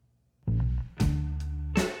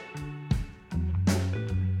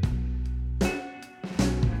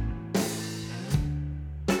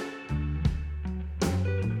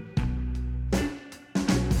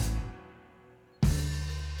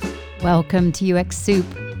Welcome to UX Soup,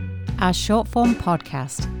 our short form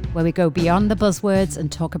podcast where we go beyond the buzzwords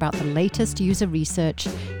and talk about the latest user research,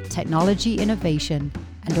 technology innovation,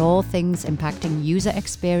 and all things impacting user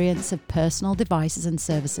experience of personal devices and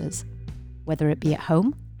services, whether it be at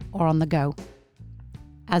home or on the go.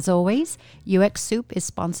 As always, UX Soup is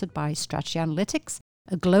sponsored by Strategy Analytics,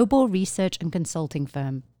 a global research and consulting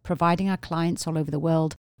firm providing our clients all over the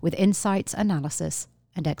world with insights, analysis,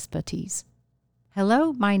 and expertise.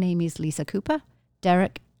 Hello, my name is Lisa Cooper.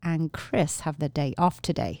 Derek and Chris have the day off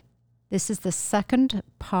today. This is the second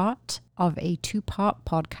part of a two-part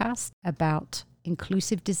podcast about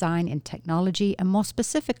inclusive design in technology and more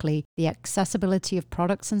specifically, the accessibility of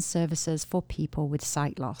products and services for people with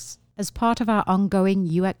sight loss. As part of our ongoing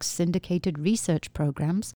UX syndicated research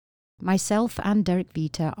programs, myself and Derek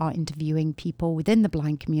Vita are interviewing people within the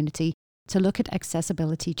blind community to look at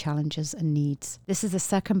accessibility challenges and needs. This is the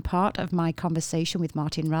second part of my conversation with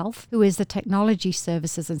Martin Ralph, who is the Technology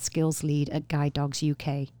Services and Skills Lead at Guide Dogs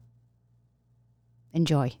UK.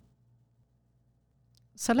 Enjoy.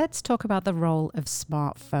 So let's talk about the role of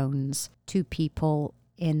smartphones to people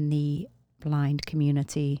in the blind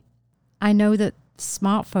community. I know that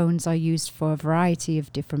smartphones are used for a variety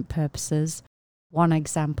of different purposes. One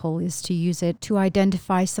example is to use it to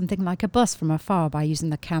identify something like a bus from afar by using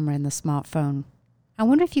the camera in the smartphone. I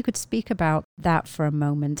wonder if you could speak about that for a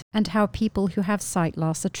moment and how people who have sight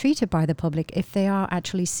loss are treated by the public if they are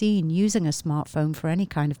actually seen using a smartphone for any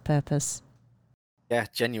kind of purpose. Yeah,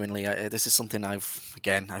 genuinely, this is something I've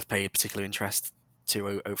paid particular interest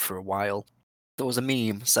to for a while. There was a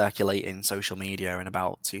meme circulating social media in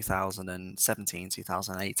about 2017,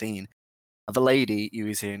 2018 of a lady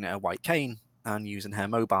using a white cane and using her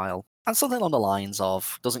mobile, and something along the lines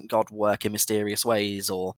of, doesn't God work in mysterious ways,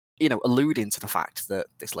 or, alluding to the fact that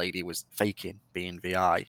this lady was faking being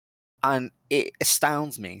VI. And it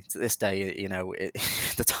astounds me to this day,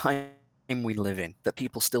 the time we live in, that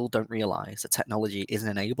people still don't realize that technology is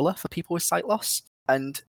an enabler for people with sight loss.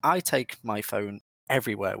 And I take my phone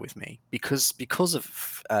everywhere with me because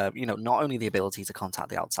of not only the ability to contact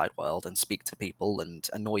the outside world and speak to people and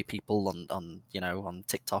annoy people on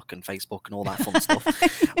TikTok and Facebook and all that fun stuff,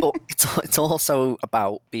 but it's also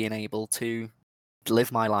about being able to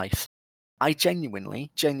live my life. I genuinely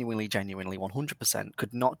 100%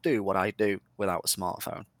 could not do what I do without a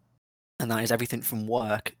smartphone, and that is everything from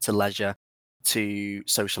work to leisure to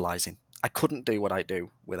socializing. I couldn't do what I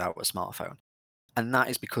do without a smartphone. And that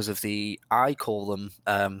is because of I call them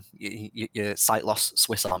your sight loss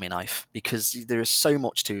Swiss Army knife, because there is so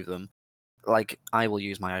much to them. Like, I will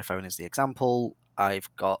use my iPhone as the example.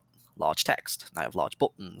 I've got large text. I have large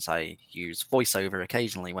buttons. I use voiceover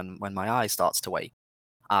occasionally when my eye starts to wake.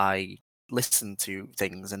 I listen to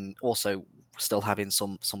things, and also still having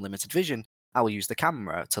some limited vision, I will use the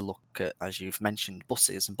camera to look at, as you've mentioned,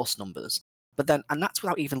 buses and bus numbers. But then, and that's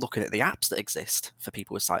without even looking at the apps that exist for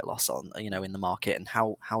people with sight loss in the market, and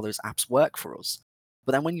how those apps work for us.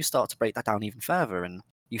 But then when you start to break that down even further, and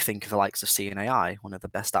you think of the likes of CNAI, one of the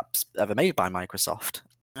best apps ever made by Microsoft,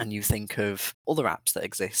 and you think of other apps that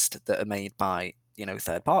exist that are made by,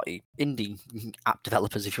 third-party indie app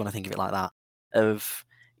developers, if you want to think of it like that, of,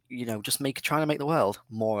 just trying to make the world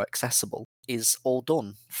more accessible, is all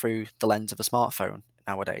done through the lens of a smartphone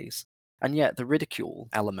nowadays. And yet the ridicule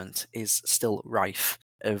element is still rife.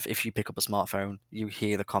 Of, if you pick up a smartphone, you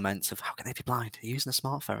hear the comments of, how can they be blind? They're using a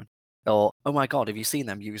smartphone. Or, oh my God, have you seen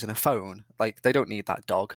them using a phone? Like, they don't need that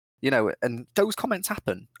dog. And those comments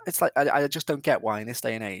happen. It's like, I just don't get why in this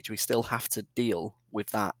day and age we still have to deal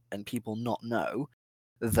with that and people not know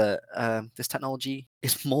that this technology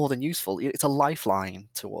is more than useful. It's a lifeline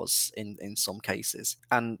to us in some cases.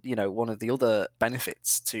 And, one of the other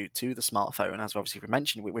benefits to the smartphone, as obviously we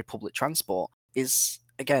mentioned with public transport, is,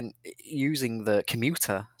 again, using the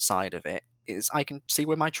commuter side of it, is I can see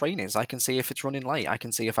where my train is. I can see if it's running late. I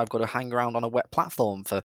can see if I've got to hang around on a wet platform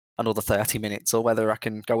for another 30 minutes, or whether I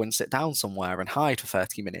can go and sit down somewhere and hide for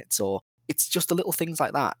 30 minutes. Or it's just the little things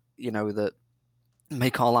like that, that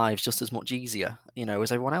make our lives just as much easier,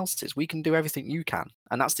 as everyone else's. We can do everything you can,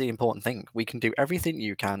 and that's the important thing. We can do everything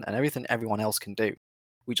you can and everything everyone else can do.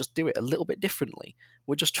 We just do it a little bit differently.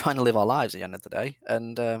 We're just trying to live our lives at the end of the day,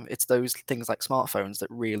 and it's those things like smartphones that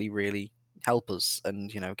really, really help us and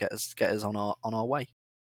get us on our way.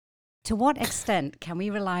 To what extent can we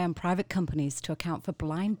rely on private companies to account for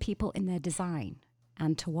blind people in their design?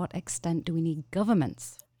 And to what extent do we need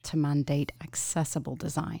governments to mandate accessible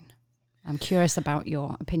design? I'm curious about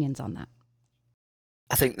your opinions on that.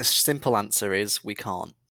 I think the simple answer is we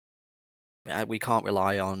can't. We can't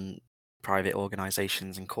rely on private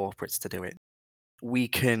organisations and corporates to do it. We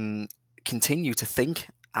can continue to think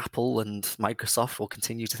Apple and Microsoft will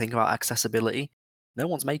continue to think about accessibility. No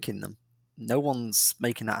one's making them. No one's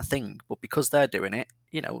making that a thing. But because they're doing it,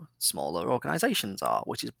 smaller organizations are,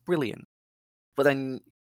 which is brilliant. But then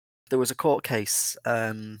there was a court case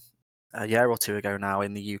a year or two ago now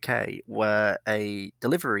in the UK where a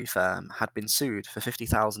delivery firm had been sued for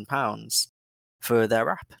 £50,000 for their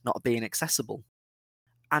app not being accessible.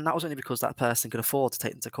 And that was only because that person could afford to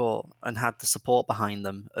take them to court and had the support behind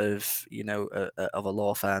them of, of a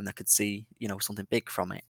law firm that could see, something big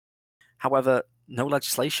from it. However, no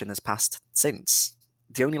legislation has passed since.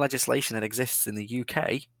 The only legislation that exists in the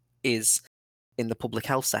UK is in the public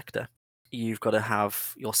health sector. You've got to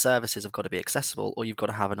have your services have got to be accessible, or you've got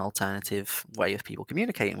to have an alternative way of people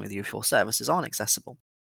communicating with you if your services aren't accessible.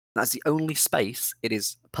 That's the only space it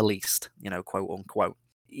is policed, quote unquote.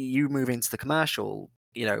 You move into the commercial,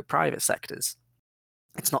 private sectors,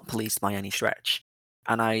 it's not policed by any stretch.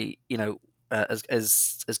 And as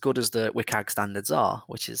good as the WCAG standards are,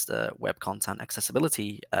 which is the Web Content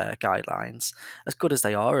Accessibility guidelines, as good as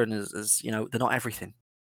they are, and as they're not everything.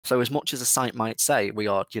 So as much as a site might say we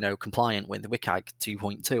are, compliant with WCAG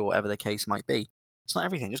 2.2 or whatever the case might be, it's not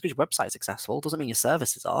everything. Just because your website's accessible doesn't mean your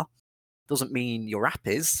services are, doesn't mean your app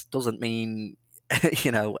is, doesn't mean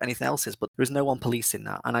anything else is. But there is no one policing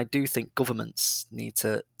that, and I do think governments need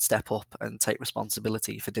to step up and take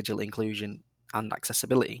responsibility for digital inclusion and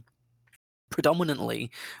accessibility, predominantly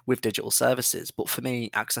with digital services. But for me,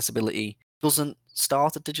 accessibility doesn't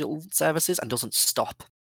start at digital services and doesn't stop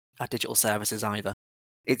at digital services either.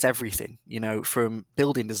 It's everything, from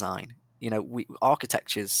building design.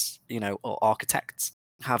 Architectures, or architects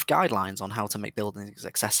have guidelines on how to make buildings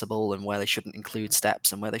accessible and where they shouldn't include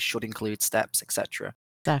steps and where they should include steps, etc.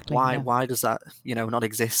 Exactly. Why Yeah. why does that, not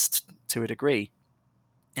exist to a degree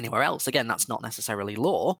anywhere else? Again, that's not necessarily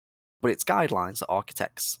law, but it's guidelines that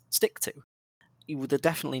architects stick to. There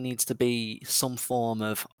definitely needs to be some form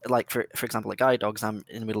of, like, for example, at Guide Dogs, I'm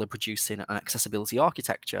in the middle of producing an accessibility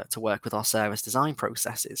architecture to work with our service design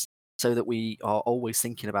processes so that we are always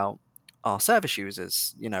thinking about our service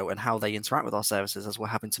users, and how they interact with our services as we're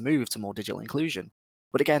having to move to more digital inclusion.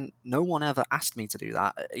 But again, no one ever asked me to do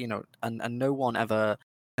that, and no one ever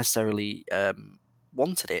necessarily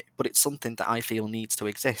wanted it, but it's something that I feel needs to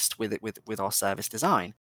exist with our service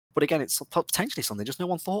design. But again, it's potentially something just no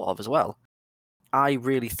one thought of as well. I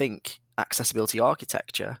really think accessibility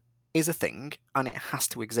architecture is a thing, and it has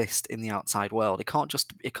to exist in the outside world. It can't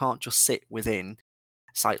just sit within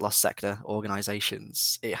sight loss sector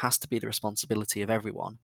organizations. It has to be the responsibility of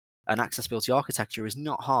everyone. And accessibility architecture is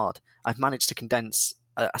not hard. I've managed to condense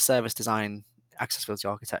a service design accessibility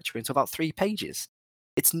architecture into about 3 pages.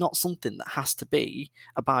 It's not something that has to be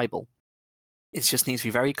a Bible. It just needs to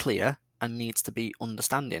be very clear and needs to be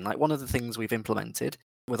understanding. Like, one of the things we've implemented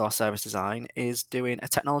with our service design is doing a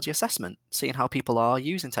technology assessment, seeing how people are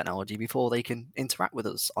using technology before they can interact with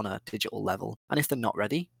us on a digital level. And if they're not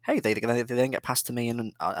ready, hey, they then get passed to me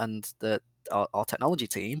and our technology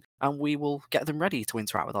team, and we will get them ready to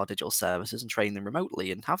interact with our digital services and train them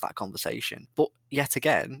remotely and have that conversation. But yet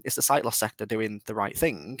again, it's the sight loss sector doing the right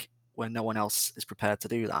thing when no one else is prepared to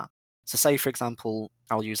do that. So say, for example,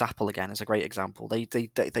 I'll use Apple again as a great example. They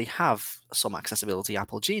have some accessibility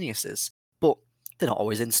Apple geniuses, but they're not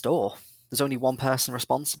always in store. There's only one person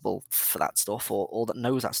responsible for that stuff or that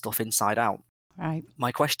knows that stuff inside out. Right.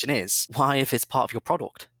 My question is, why, if it's part of your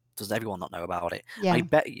product, does everyone not know about it? Yeah. I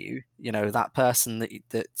bet you, that person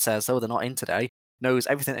that says, oh, they're not in today, knows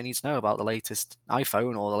everything they need to know about the latest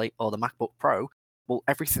iPhone or the MacBook Pro. Well,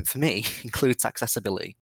 everything for me includes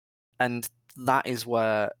accessibility. And that is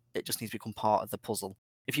where it just needs to become part of the puzzle.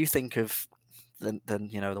 If you think of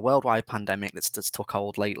the worldwide pandemic that's took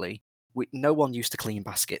hold lately, no one used to clean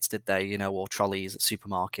baskets, did they? Or trolleys at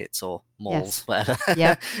supermarkets or malls, whatever.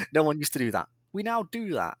 Yep. No one used to do that. We now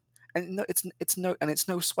do that, and it's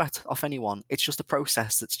no sweat off anyone. It's just a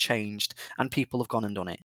process that's changed, and people have gone and done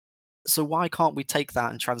it. So why can't we take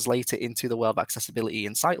that and translate it into the world of accessibility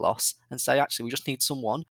and sight loss and say, actually, we just need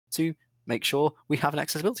someone to make sure we have an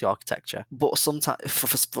accessibility architecture? But sometimes,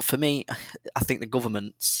 for me, I think the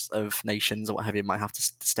governments of nations or what have you might have to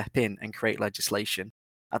step in and create legislation.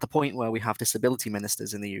 At the point where we have disability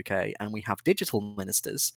ministers in the UK and we have digital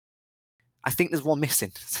ministers, I think there's one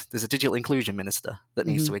missing. There's a digital inclusion minister that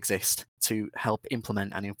needs to exist to help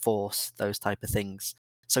implement and enforce those type of things.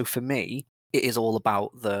 So for me, it is all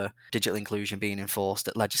about the digital inclusion being enforced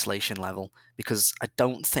at legislation level, because I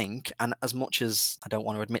don't think, and as much as I don't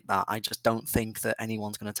want to admit that, I just don't think that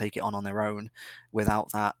anyone's going to take it on their own without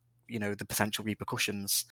that, the potential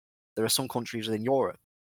repercussions. There are some countries within Europe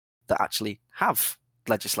that actually have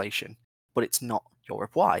legislation, but it's not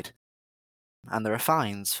Europe-wide. and there are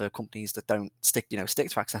fines for companies that don't stick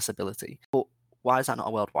to accessibility. But why is that not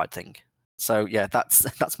a worldwide thing? So yeah,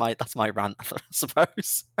 that's my rant, I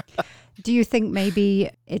suppose. Do you think maybe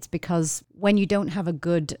it's because when you don't have a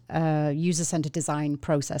good user-centered design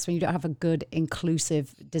process, when you don't have a good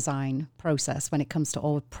inclusive design process when it comes to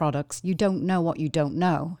all products, you don't know what you don't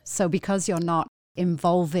know. So because you're not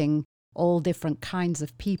involving all different kinds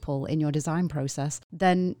of people in your design process,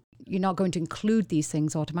 then you're not going to include these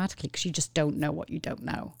things automatically because you just don't know what you don't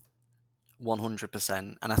know.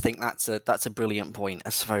 100%, and I think that's a brilliant point, I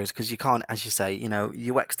suppose, because you can't, as you say,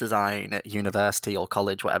 UX design at university or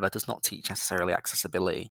college, whatever, does not teach necessarily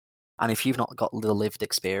accessibility. And if you've not got the lived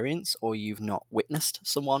experience, or you've not witnessed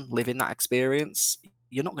someone living that experience,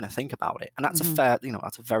 you're not going to think about it. And that's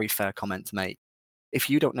that's a very fair comment to make. If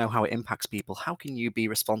you don't know how it impacts people, how can you be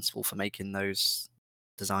responsible for making those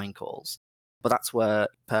design calls? But that's where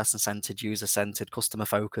person-centered, user-centered,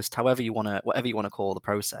 customer-focused, whatever you want to call the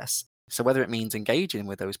process. So whether it means engaging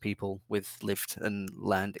with those people with lived and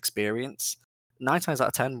learned experience, 9 times out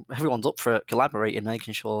of 10, everyone's up for collaborating,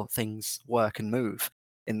 making sure things work and move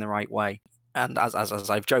in the right way. And as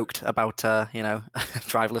I've joked about,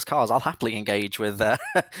 driverless cars, I'll happily engage with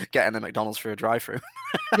getting a McDonald's through a drive-through.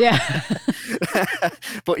 Yeah.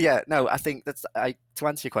 But yeah, no, I think to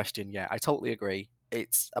answer your question, yeah, I totally agree.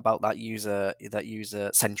 It's about that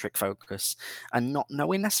user-centric focus and not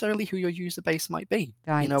knowing necessarily who your user base might be.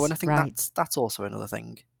 Right, And I think right. that's also another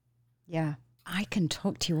thing. Yeah. I can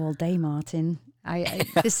talk to you all day, Martin.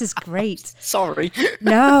 This is great. Sorry.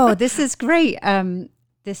 No, this is great.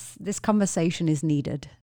 This conversation is needed.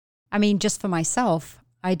 I mean, just for myself,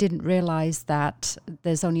 I didn't realize that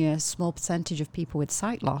there's only a small percentage of people with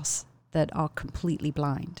sight loss that are completely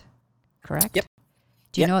blind. Correct? Yep.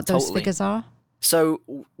 Do you know what those figures are? So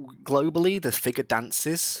globally, the figure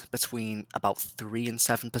dances between about 3 and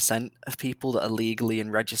 7% of people that are legally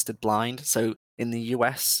and registered blind. So in the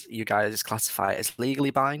US, you guys classify it as legally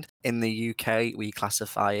blind. In the UK, we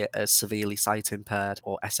classify it as severely sight impaired,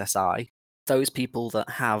 or SSI. Those people that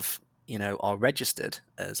have, are registered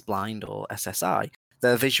as blind or SSI,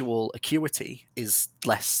 their visual acuity is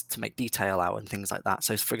less to make detail out and things like that.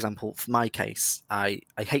 So for example, for my case, I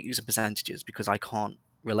hate using percentages because I can't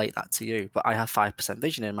relate that to you, but I have 5%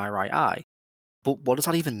 vision in my right eye. But what does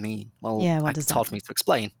that even mean? Well, Yeah, it's hard for me to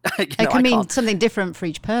explain. It can mean something different for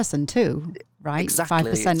each person too, right?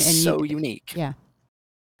 Exactly. 5% it's so unique. Yeah.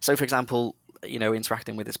 So for example,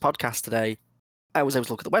 interacting with this podcast today, I was able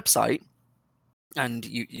to look at the website, and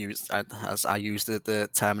as I use the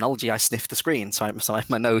terminology, I sniff the screen. So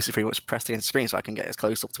my nose is pretty much pressed against the screen so I can get as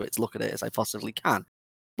close up to it to look at it as I possibly can.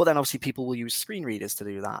 But then obviously people will use screen readers to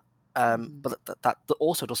do that. But that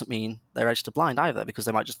also doesn't mean they're registered blind either, because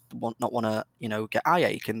they might just not want to, get eye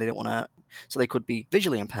ache, and they don't want to. So they could be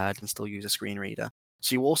visually impaired and still use a screen reader.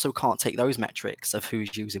 So you also can't take those metrics of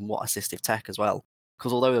who's using what assistive tech as well,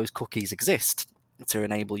 because although those cookies exist to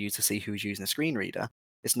enable you to see who's using a screen reader,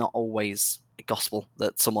 it's not always gospel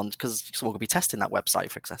that someone could be testing that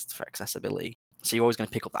website for accessibility. So you're always going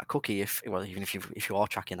to pick up that cookie even if you are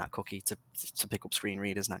tracking that cookie to pick up screen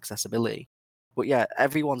readers and accessibility. But yeah,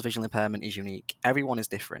 everyone's visual impairment is unique. Everyone is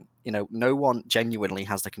different. No one genuinely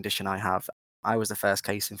has the condition I have. I was the first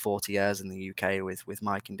case in 40 years in the UK with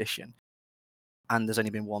my condition. And there's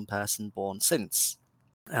only been one person born since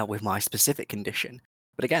with my specific condition.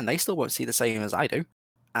 But again, they still won't see the same as I do.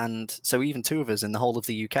 And so even two of us in the whole of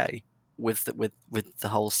the UK with the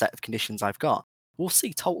whole set of conditions I've got, we'll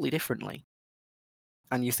see totally differently.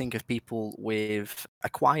 And you think of people with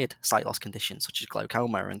acquired sight loss conditions such as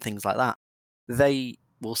glaucoma and things like that, they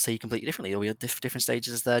will see completely differently. They'll be at different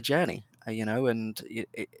stages of their journey, and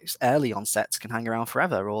early onsets can hang around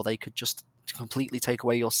forever, or they could just completely take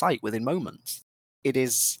away your sight within moments.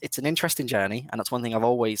 It's an interesting journey, and that's one thing I've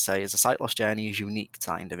always say is a sight loss journey is unique to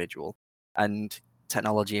that individual, and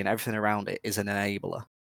technology and everything around it is an enabler.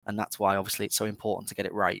 And that's why obviously it's so important to get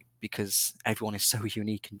it right, because everyone is so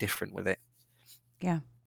unique and different with it. Yeah.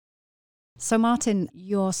 So Martin,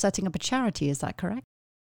 you're setting up a charity, is that correct?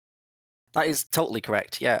 That is totally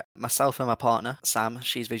correct, yeah. Myself and my partner, Sam,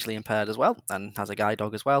 she's visually impaired as well and has a guide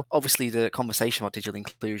dog as well. Obviously, the conversation about digital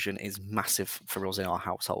inclusion is massive for us in our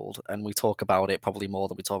household, and we talk about it probably more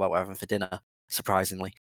than we talk about what we're having for dinner,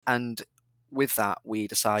 surprisingly. And with that, we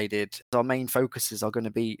decided our main focuses are going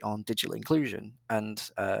to be on digital inclusion and,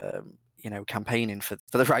 campaigning for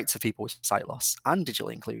the rights of people with sight loss and digital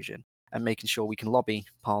inclusion, and making sure we can lobby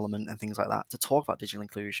Parliament and things like that to talk about digital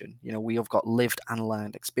inclusion. We have got lived and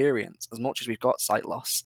learned experience. As much as we've got sight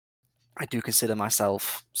loss, I do consider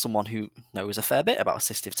myself someone who knows a fair bit about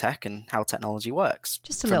assistive tech and how technology works.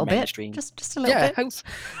 Just a little mainstream. bit. Just a little bit.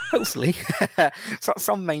 Hopefully,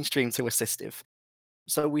 from mainstream to assistive.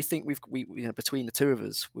 So we think we between the two of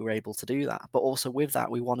us, we were able to do that. But also with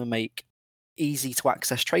that, we want to make easy to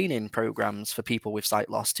access training programs for people with sight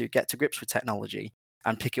loss to get to grips with technology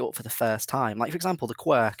and pick it up for the first time. Like, for example, the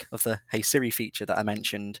quirk of the Hey Siri feature that I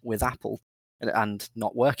mentioned with Apple and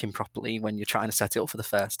not working properly when you're trying to set it up for the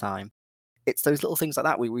first time. It's those little things like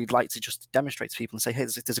that we'd like to just demonstrate to people and say, hey,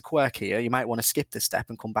 there's a quirk here. You might want to skip this step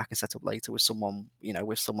and come back and set up later with someone,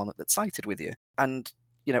 that's sighted with you. And,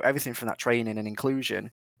 everything from that training and inclusion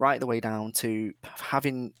right the way down to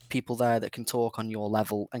having people there that can talk on your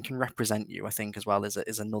level and can represent you, I think, as well,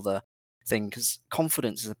 is another thing, because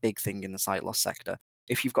confidence is a big thing in the sight loss sector.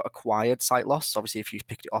 If you've got acquired sight loss, obviously, if you've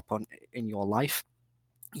picked it up in your life,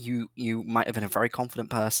 you might have been a very confident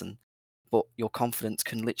person, but your confidence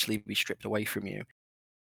can literally be stripped away from you.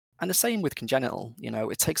 And the same with congenital.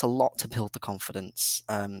 It takes a lot to build the confidence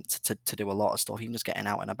to do a lot of stuff, even just getting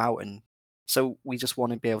out and about. And so we just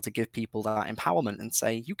want to be able to give people that empowerment and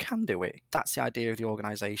say, you can do it. That's the idea of the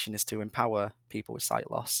organization, is to empower people with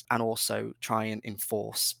sight loss and also try and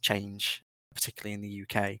enforce change, particularly in the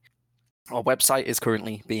UK. Our website is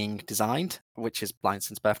currently being designed, which is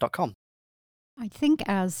blindsinceBirth.com. I think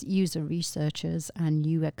as user researchers and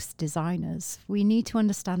UX designers, we need to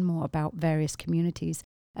understand more about various communities,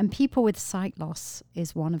 and people with sight loss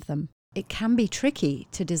is one of them. It can be tricky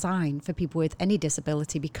to design for people with any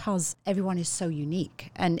disability because everyone is so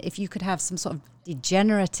unique. And if you could have some sort of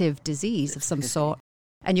degenerative disease of some sort,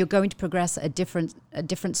 and you're going to progress at a different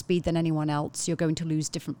speed than anyone else, you're going to lose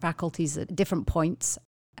different faculties at different points,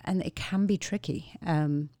 and it can be tricky.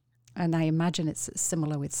 And I imagine it's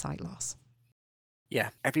similar with sight loss. Yeah,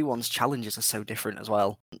 everyone's challenges are so different as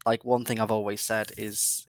well. Like, one thing I've always said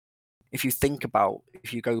is, if you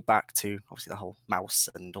go back to obviously the whole mouse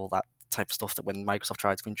and all that type of stuff, that when Microsoft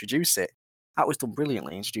tried to introduce it, that was done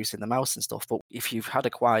brilliantly, introducing the mouse and stuff. But if you've had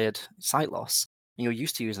acquired sight loss and you're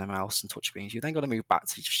used to using a mouse and touchscreens, you then got to move back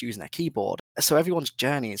to just using a keyboard. So everyone's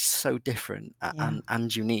journey is so different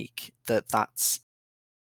and unique that's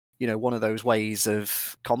one of those ways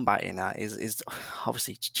of combating that is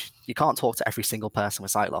obviously you can't talk to every single person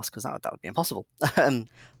with sight loss, because that would be impossible. But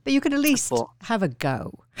you could at least have a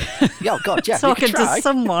go. Yeah, God, yeah. Talking to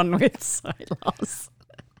someone with sight loss.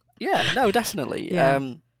 Yeah, no, definitely. Yeah.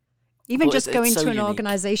 Even just going so to an unique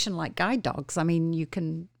organization like Guide Dogs, I mean, you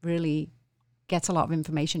can really get a lot of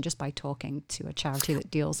information just by talking to a charity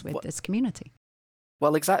that deals with this community.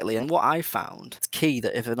 Well, exactly. And what I found, it's key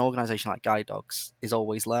that if an organization like Guide Dogs is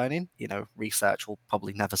always learning, research will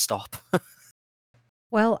probably never stop.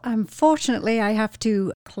 Well, unfortunately, I have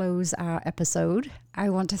to close our episode. I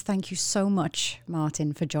want to thank you so much,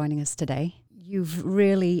 Martin, for joining us today. You've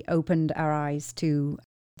really opened our eyes to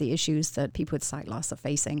the issues that people with sight loss are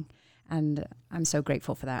facing, and I'm so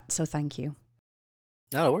grateful for that. So thank you.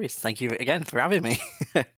 No worries. Thank you again for having me.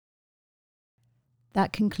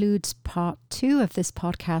 That concludes part 2 of this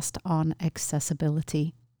podcast on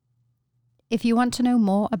accessibility. If you want to know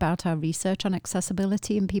more about our research on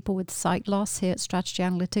accessibility in people with sight loss here at Strategy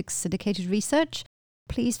Analytics Syndicated Research,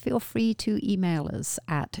 please feel free to email us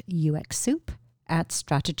at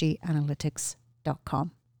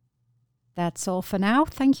uxsoup@strategyanalytics.com. That's all for now.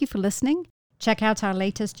 Thank you for listening. Check out our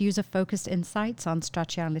latest user-focused insights on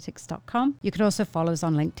strategyanalytics.com. You can also follow us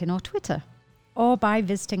on LinkedIn or Twitter, or by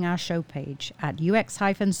visiting our show page at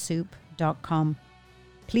ux-soup.com.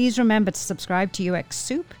 Please remember to subscribe to UX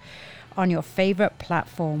Soup on your favorite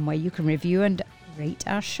platform where you can review and rate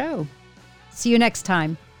our show. See you next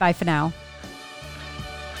time. Bye for now.